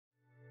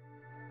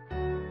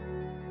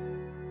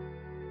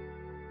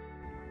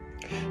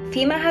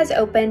FEMA has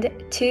opened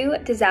 2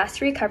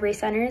 disaster recovery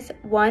centers,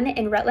 one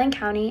in Rutland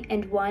County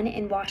and one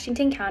in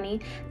Washington County,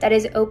 that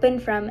is open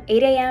from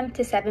 8 a.m.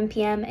 to 7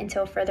 p.m.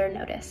 until further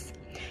notice.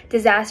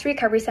 Disaster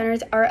recovery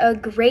centers are a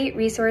great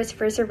resource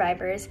for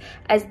survivors,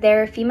 as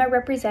there are FEMA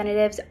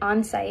representatives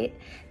on site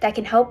that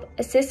can help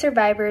assist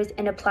survivors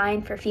in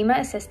applying for FEMA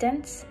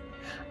assistance,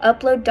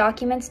 upload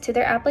documents to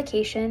their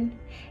application,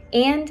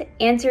 and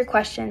answer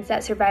questions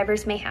that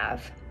survivors may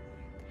have.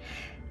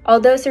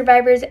 Although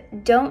survivors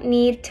don't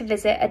need to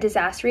visit a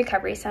disaster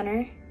recovery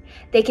center,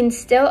 they can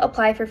still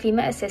apply for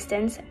FEMA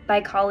assistance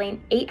by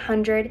calling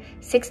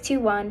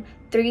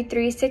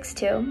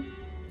 800-621-3362.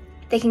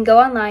 They can go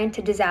online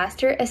to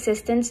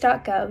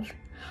disasterassistance.gov,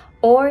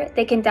 or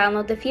they can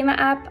download the FEMA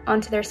app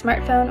onto their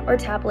smartphone or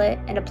tablet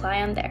and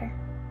apply on there.